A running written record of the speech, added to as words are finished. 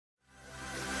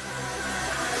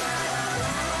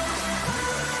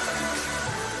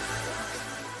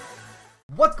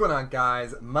What's going on,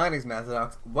 guys? My name is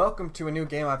Mazidox. Welcome to a new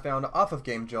game I found off of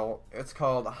GameJolt. It's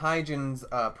called Huygens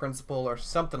Principle or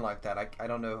something like that. I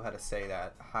don't know how to say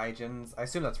that. Huygens. I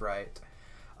assume that's right.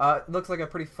 It looks like a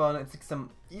pretty fun. It's like some.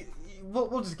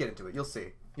 We'll just get into it. You'll see.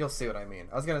 You'll see what I mean.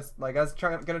 I was gonna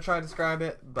try and describe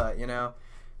it, but you know,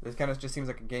 this kind of just seems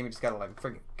like a game you just gotta like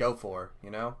freaking go for.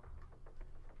 You know.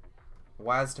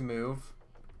 WAS to move.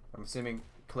 I'm assuming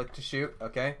click to shoot.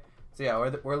 Okay. So yeah,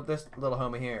 we're this little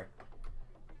homie here.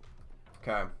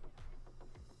 Okay.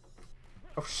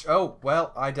 Oh,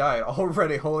 well, I died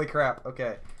already. Holy crap.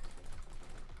 Okay.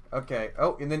 Okay.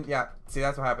 Oh, and then, yeah. See,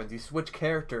 that's what happens. You switch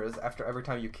characters after every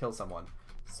time you kill someone.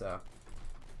 So.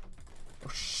 Oh,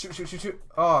 shoot.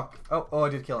 Oh, I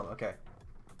did kill him. Okay.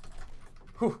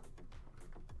 Whew.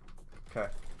 Okay.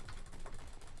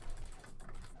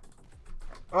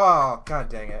 Oh, god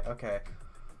dang it. Okay.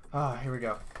 Ah, here we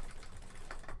go.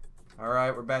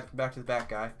 Alright, we're back to the back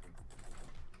guy.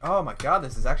 Oh my god,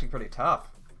 this is actually pretty tough.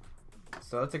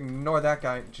 So let's ignore that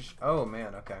guy. Just, oh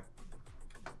man, okay.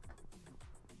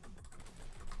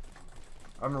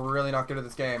 I'm really not good at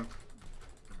this game.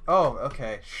 Oh,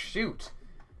 okay. Shoot.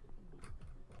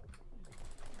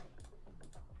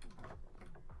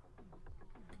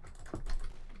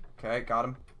 Okay, got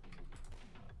him.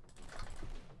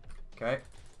 Okay.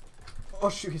 Oh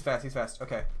shoot, he's fast.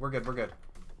 Okay, we're good.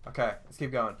 Okay, let's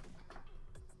keep going.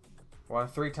 We're on a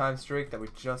 3-time streak that we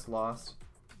just lost.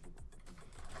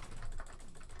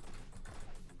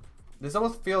 This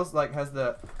almost feels like has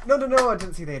the... No, I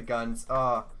didn't see they had guns.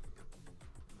 Oh,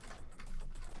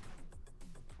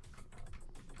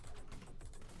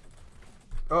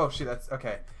 shoot, that's...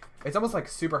 Okay. It's almost like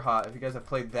Super Hot, if you guys have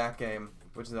played that game,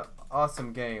 which is an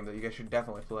awesome game that you guys should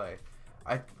definitely play.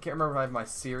 I can't remember if I have my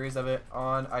series of it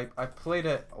on. I played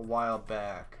it a while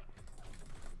back.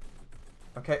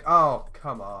 Okay, oh,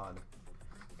 come on.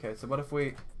 Okay, so what if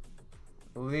we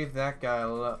leave that guy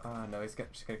alone? Oh no, he's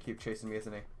just gonna keep chasing me,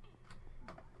 isn't he?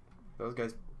 Those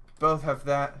guys both have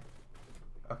that.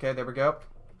 Okay, there we go.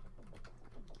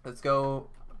 Let's go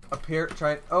up here.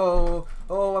 Try it. Oh,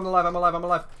 I'm alive. Oh,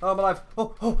 I'm alive.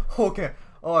 Oh, okay.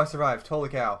 Oh, I survived. Holy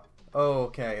cow.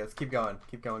 Okay, let's keep going.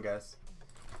 Keep going, guys.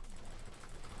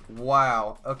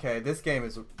 Wow. Okay, this game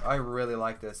is... I really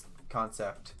like this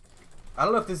concept. I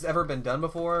don't know if this has ever been done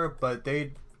before, but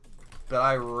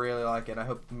I really like it. I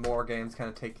hope more games kind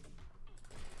of take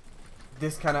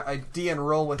this kind of idea and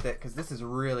roll with it, because this is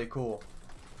really cool.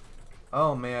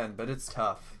 Oh man, but it's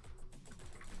tough.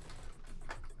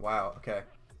 Wow, okay.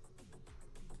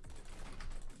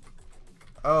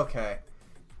 Okay.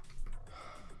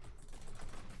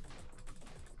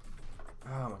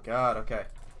 Oh my god, okay.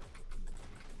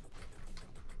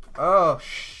 Oh,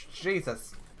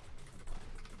 Jesus.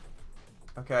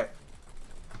 Okay.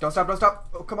 Don't stop.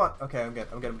 Oh, come on. Okay, I'm good.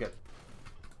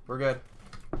 We're good.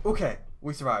 Okay,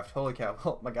 we survived. Holy cow.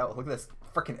 Oh my god, look at this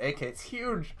freaking AK. It's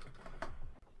huge.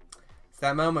 It's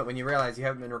that moment when you realize you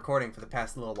haven't been recording for the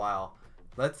past little while.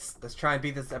 Let's try and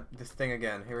beat this thing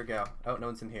again. Here we go. Oh, no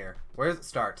one's in here. Where does it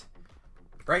start?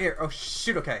 Right here. Oh,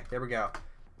 shoot. Okay, there we go.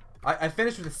 I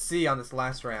finished with a C on this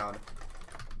last round.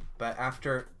 But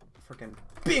after freaking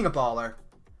being a baller.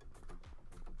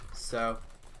 So...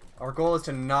 our goal is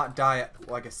to not die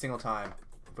like a single time.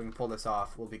 If we can pull this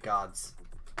off, we'll be gods.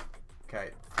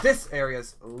 Okay, this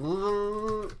area's a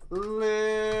little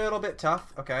bit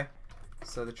tough. Okay,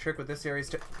 so the trick with this area is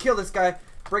to kill this guy,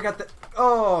 break out the...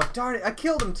 Oh, darn it, I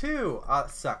killed him too! Ah,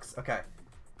 that sucks. Okay.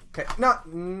 Okay,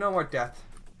 no more death.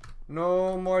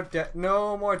 No more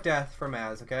death for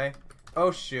Maz, okay? Oh,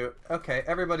 shoot. Okay,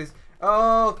 everybody's...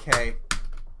 Okay.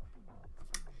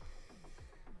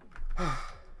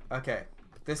 Okay.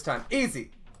 This time, easy.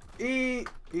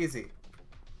 Easy.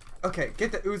 Okay,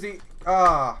 get the Uzi.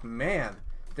 Ah, oh, man.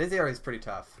 This area is pretty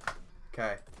tough.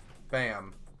 Okay.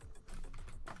 Bam.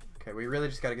 Okay, we really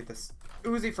just gotta get this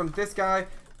Uzi from this guy.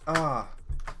 Ah.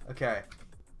 Okay.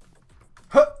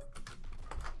 Huh.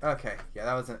 Okay. Yeah,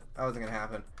 that wasn't gonna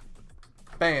happen.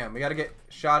 Bam. We gotta get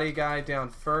shoddy guy down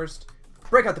first.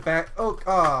 Break out the bat. Oh,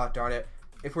 darn it.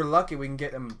 If we're lucky, we can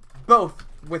get them both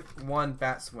with one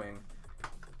bat swing.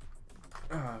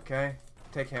 Okay,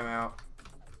 take him out.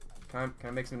 Can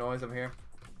I make some noise over here?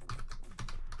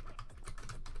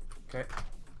 Okay.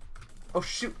 Oh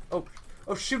shoot! Oh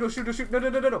shoot!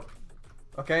 No!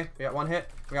 Okay, we got one hit.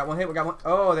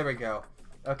 Oh, there we go.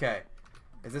 Okay,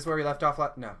 is this where we left off?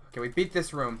 No. Okay, we beat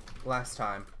this room last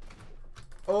time.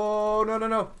 Oh no!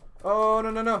 Oh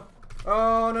no!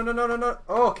 Oh no!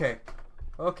 Oh,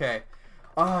 okay.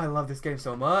 Oh, I love this game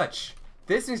so much.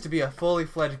 This needs to be a fully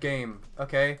fledged game.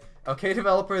 Okay. Okay,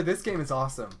 developer, this game is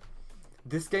awesome.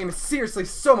 This game is seriously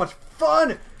so much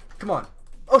fun! Come on.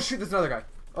 Oh shoot, there's another guy.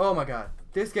 Oh my god.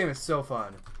 This game is so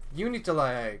fun. You need to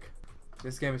like...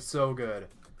 This game is so good.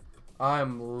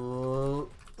 I'm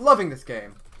loving this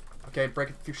game. Okay, break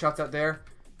a few shots out there.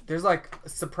 There's like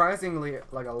surprisingly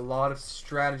like a lot of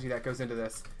strategy that goes into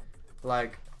this.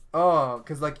 Like, oh,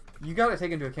 because like you gotta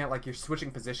take into account like you're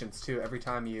switching positions too every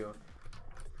time you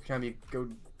go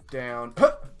down.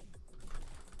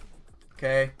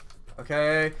 Okay,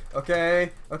 okay,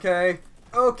 okay, okay,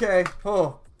 okay.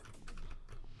 Oh,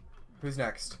 who's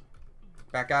next?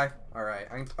 Bat guy. All right.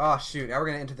 Oh shoot! Now we're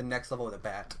gonna enter the next level with a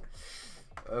bat.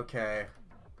 Okay.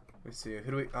 Let's see.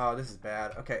 Who do we? Oh, this is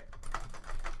bad. Okay.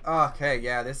 Okay.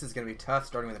 Yeah, this is gonna be tough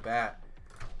starting with a bat.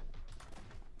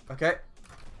 Okay.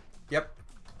 Yep.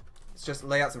 Let's just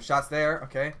lay out some shots there.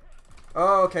 Okay.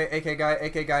 Oh, okay. AK guy.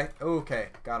 AK guy. Okay.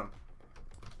 Got him.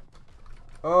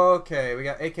 Okay. We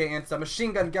got AK and some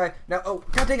machine gun guy. Now, oh,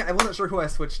 god dang it. I wasn't sure who I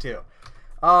switched to.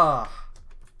 Ah.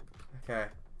 Okay.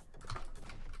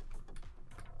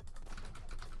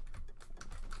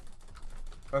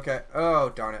 Okay. Oh,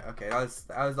 darn it. Okay. I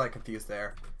was like confused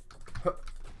there.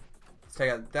 Let's take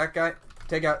out that guy.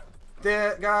 Take out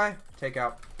that guy. Take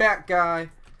out that guy.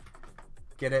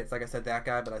 Get it? It's like I said that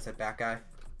guy, but I said that guy.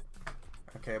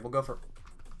 Okay, we'll go for...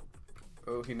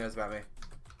 Oh, he knows about me.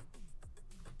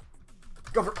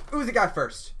 Go for Uzi guy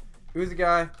first. Uzi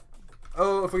guy.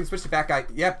 Oh, if we can switch to bat guy.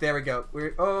 Yep, there we go.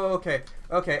 Oh, okay.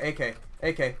 Okay, AK.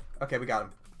 AK. Okay, we got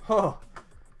him. Oh.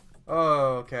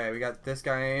 Okay, we got this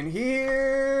guy in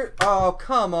here. Oh,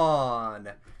 come on.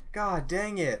 God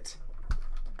dang it.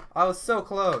 I was so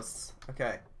close.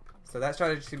 Okay, so that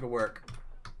strategy seemed to work.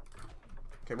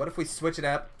 Okay, what if we switch it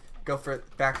up? Go for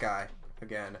that guy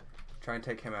again. Try and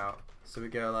take him out. So we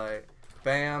go like,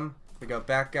 bam. We go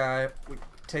back guy. We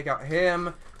take out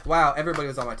him. Wow, everybody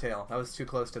was on my tail. I was too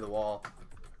close to the wall.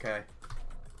 Okay.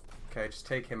 Okay, just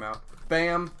take him out.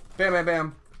 Bam. Bam, bam,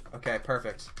 bam. Okay,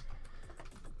 perfect.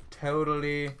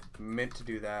 Totally meant to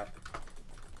do that.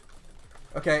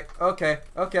 Okay, okay,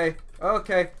 okay,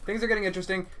 okay. Things are getting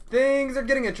interesting. Things are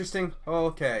getting interesting.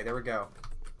 Okay, there we go.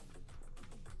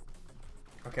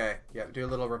 Okay, yeah, do a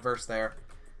little reverse there.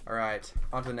 Alright,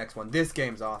 on to the next one. This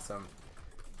game's awesome.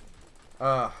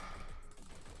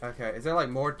 Okay, is there like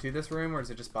more to this room or is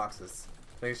it just boxes?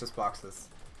 I think it's just boxes.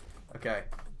 Okay.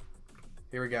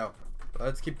 Here we go.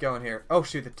 Let's keep going here. Oh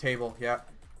shoot, the table, yeah.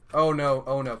 Oh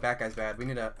no, that guy's bad. We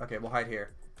need to, okay, we'll hide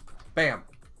here. Bam.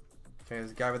 Okay,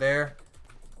 there's a guy over there.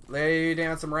 Lay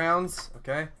down some rounds,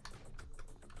 okay.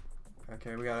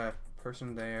 Okay, we got a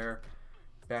person there.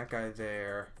 That guy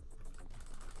there.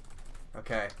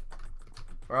 Okay.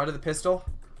 We're out of the pistol.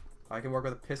 I can work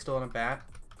with a pistol and a bat.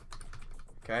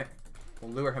 Okay.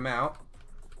 We'll lure him out.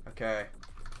 Okay.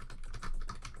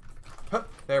 Huh,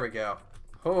 there we go.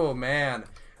 Oh man.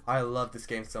 I love this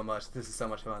game so much. This is so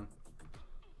much fun.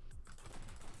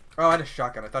 Oh, I had a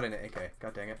shotgun. I thought I had an AK.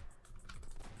 God dang it.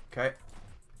 Okay.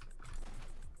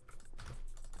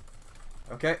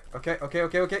 Okay, okay, okay,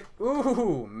 okay, okay.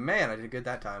 Ooh, man, I did good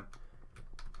that time.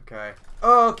 Okay.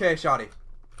 Okay, Shoddy.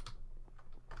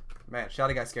 Man,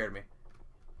 Shoddy guy scared me.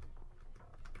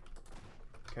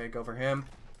 Okay, go for him.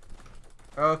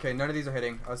 Okay, none of these are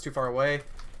hitting. I was too far away.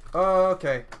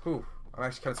 Okay. Ooh, I'm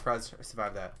actually kind of surprised I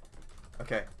survived that.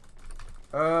 Okay.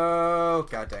 Oh,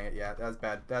 god dang it. Yeah, that was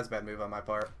bad. That was a bad move on my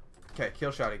part. Okay,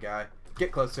 kill Shoddy guy.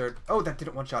 Get closer. Oh, that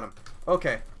didn't one-shot him.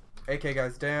 Okay. AK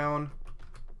guy's down.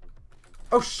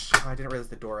 Oh, I didn't realize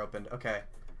the door opened. Okay.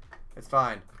 It's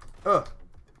fine. Okay.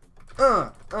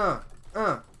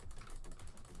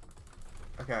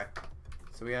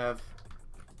 So we have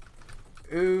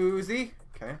Uzi.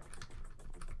 Okay.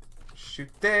 Shoot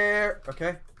there.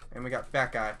 Okay. And we got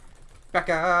Bat guy. Bat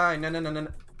guy. No, no, no, no,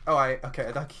 no. Oh, okay.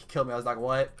 I thought he killed me. I was like,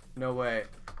 what? No way.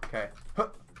 Okay. Huh.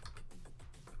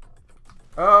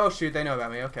 Oh, shoot. They know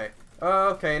about me. Okay.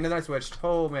 Okay. And then I switched.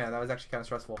 Oh, man. That was actually kind of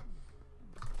stressful.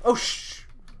 Oh,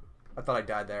 I thought I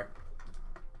died there.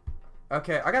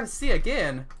 Okay. I got to see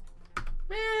again.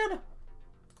 Man.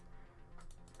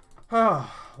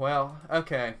 Oh, well.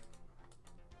 Okay.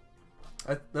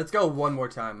 Let's go one more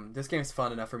time. This game's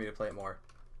fun enough for me to play it more.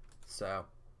 So,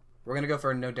 we're going to go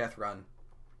for a no-death run.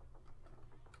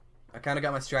 I kind of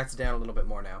got my strats down a little bit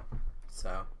more now.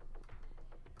 So,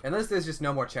 unless there's just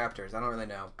no more chapters. I don't really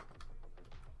know.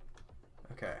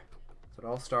 Okay. So it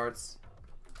all starts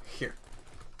here.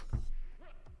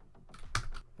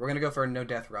 We're going to go for a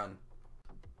no-death run.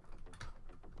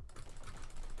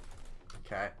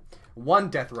 Okay. One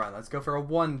death run. Let's go for a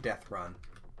one death run.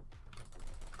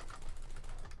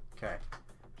 Okay.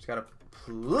 Just gotta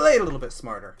play a little bit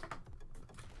smarter.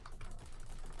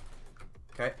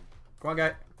 Okay. Come on,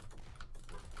 guy.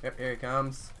 Yep, here he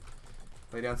comes.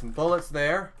 Lay down some bullets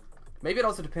there. Maybe it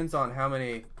also depends on how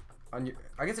many...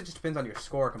 I guess it just depends on your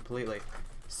score completely.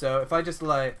 So if I just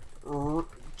like...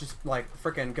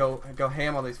 frickin' go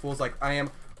ham on these fools like I am...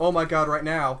 Oh my god, right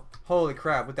now. Holy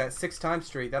crap, with that 6-time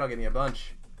streak, that'll get me a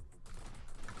bunch.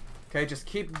 Okay, just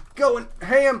keep going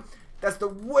ham. That's the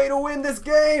way to win this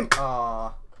game.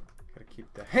 Aw. Gotta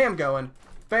keep the ham going.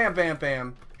 Bam, bam,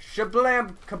 bam.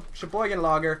 Shablam, Sheboygan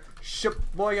Lager.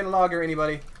 Sheboygan Lager,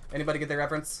 anybody? Anybody get the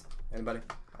reference? Anybody?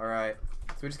 Alright.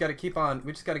 So we just gotta keep on,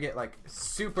 we just gotta get like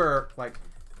super, like,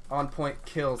 on point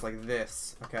kills like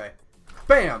this. Okay.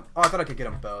 Bam! Oh, I thought I could get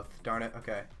them both. Darn it.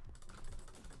 Okay.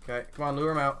 Okay, come on,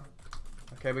 lure him out.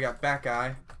 Okay, we got back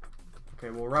guy. Okay,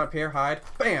 we'll run up here, hide.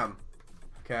 Bam!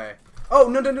 Okay. Oh,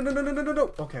 no, no, no, no, no, no, no,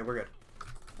 no. Okay, we're good.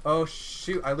 Oh,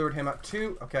 shoot, I lured him out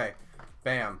too. Okay.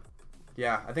 Bam.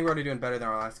 Yeah, I think we're already doing better than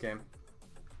our last game.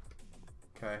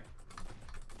 Okay.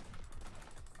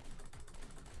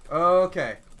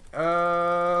 Okay.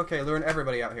 Okay, luring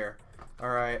everybody out here.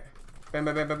 Alright. Bam,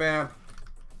 bam, bam, bam, bam.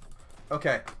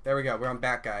 Okay, there we go. We're on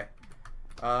back guy.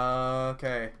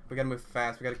 Okay. We gotta move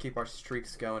fast. We gotta keep our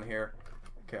streaks going here.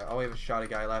 Okay, oh, we have a shoddy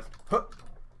guy left. Huh.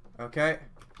 Okay.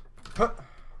 Huh.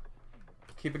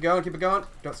 Keep it going, keep it going.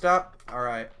 Don't stop.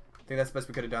 Alright. I think that's the best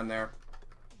we could have done there.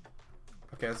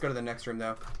 Okay, let's go to the next room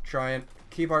though. Try and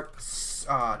keep our...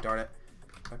 Ah, darn it.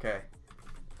 Okay.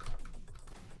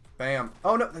 Bam.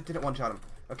 Oh no, that didn't one-shot him.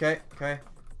 Okay, okay.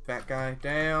 Back guy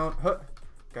down. Huh.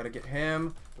 Gotta get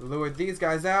him. Lure these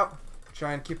guys out.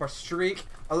 Try and keep our streak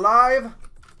alive.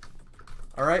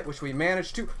 Alright, which we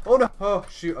managed to... Oh no! Oh,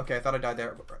 shoot. Okay, I thought I died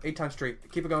there. 8-time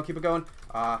streak. Keep it going, keep it going.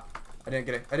 I didn't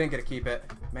get it. I didn't get to keep it.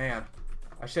 Man.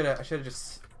 I should have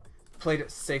just played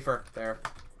it safer there.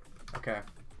 Okay.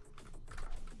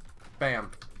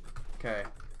 Bam. Okay.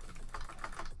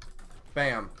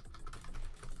 Bam.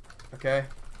 Okay.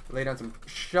 Lay down some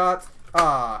shots.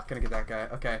 Ah, gonna get that guy.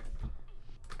 Okay.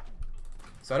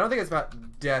 So I don't think it's about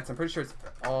deaths. I'm pretty sure it's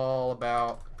all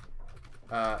about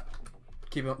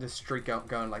keeping this streak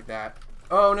going like that.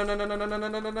 Oh no no no no no no no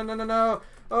no no no no no!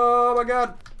 Oh my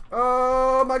god!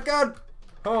 Oh my god!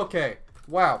 Okay.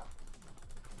 Wow.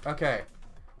 Okay.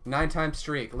 9-time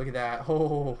streak. Look at that.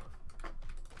 Oh.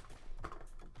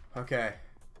 Okay.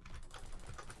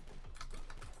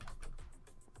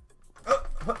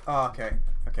 Oh, okay.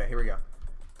 Okay, here we go.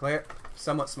 Play it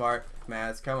somewhat smart.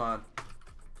 Maz, come on.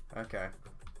 Okay.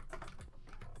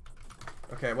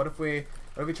 Okay, what if we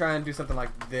try and do something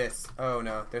like this? Oh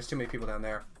no, there's too many people down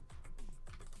there.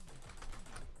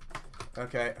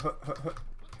 Okay.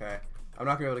 Okay. I'm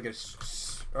not gonna be able to get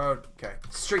a okay.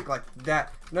 Streak like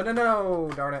that. No, no,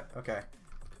 no! Darn it. Okay.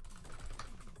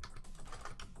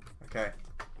 Okay.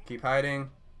 Keep hiding.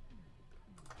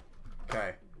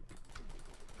 Okay.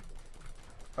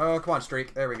 Oh, come on,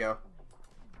 streak. There we go.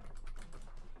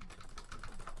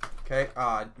 Okay.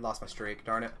 Ah, I lost my streak.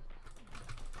 Darn it.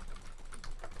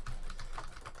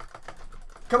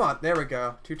 Come on. There we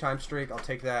go. 2-time streak. I'll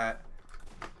take that.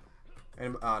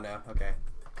 And, oh, no. Okay.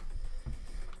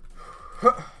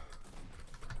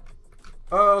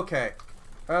 Okay.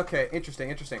 Okay. Interesting.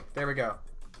 Interesting. There we go.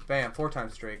 Bam. 4-time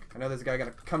streak. I know there's a guy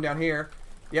gonna come down here.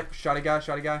 Yep. Shoddy guy.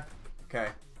 Shoddy guy. Okay.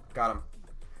 Got him.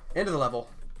 End of the level.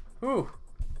 Whew.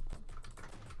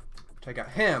 Take out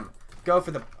him. Go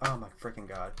for the... Oh my freaking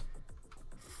god.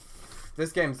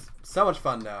 This game's so much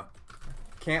fun now.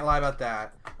 Can't lie about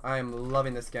that. I am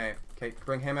loving this game. Okay,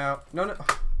 bring him out. No, no.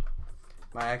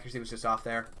 My accuracy was just off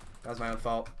there. That was my own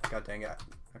fault. God dang it.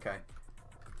 Okay.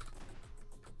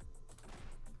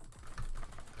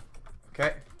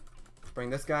 Okay.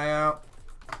 Bring this guy out.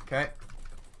 Okay.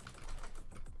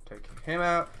 Take him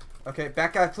out. Okay,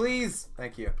 back guy, please.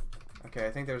 Thank you. Okay,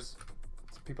 I think there's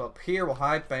some people up here. We'll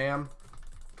hide. Bam.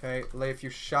 Okay, lay a few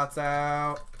shots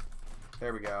out.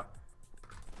 There we go.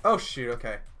 Oh, shoot.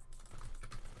 Okay.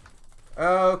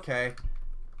 Okay.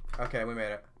 Okay, we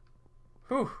made it.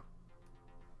 Whew.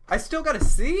 I still got a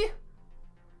C?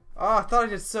 Oh, I thought I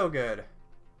did so good.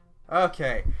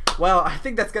 Okay. Well, I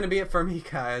think that's going to be it for me,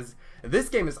 guys. This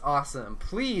game is awesome.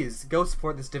 Please go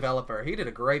support this developer. He did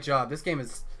a great job. This game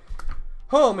is...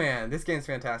 Oh, man. This game's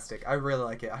fantastic. I really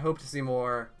like it. I hope to see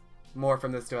more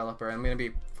from this developer. I'm going to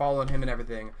be following him and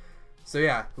everything. So,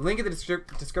 yeah. Link in the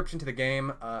description to the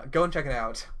game. Go and check it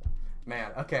out.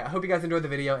 Man, okay. I hope you guys enjoyed the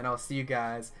video, and I'll see you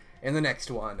guys in the next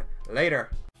one.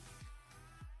 Later.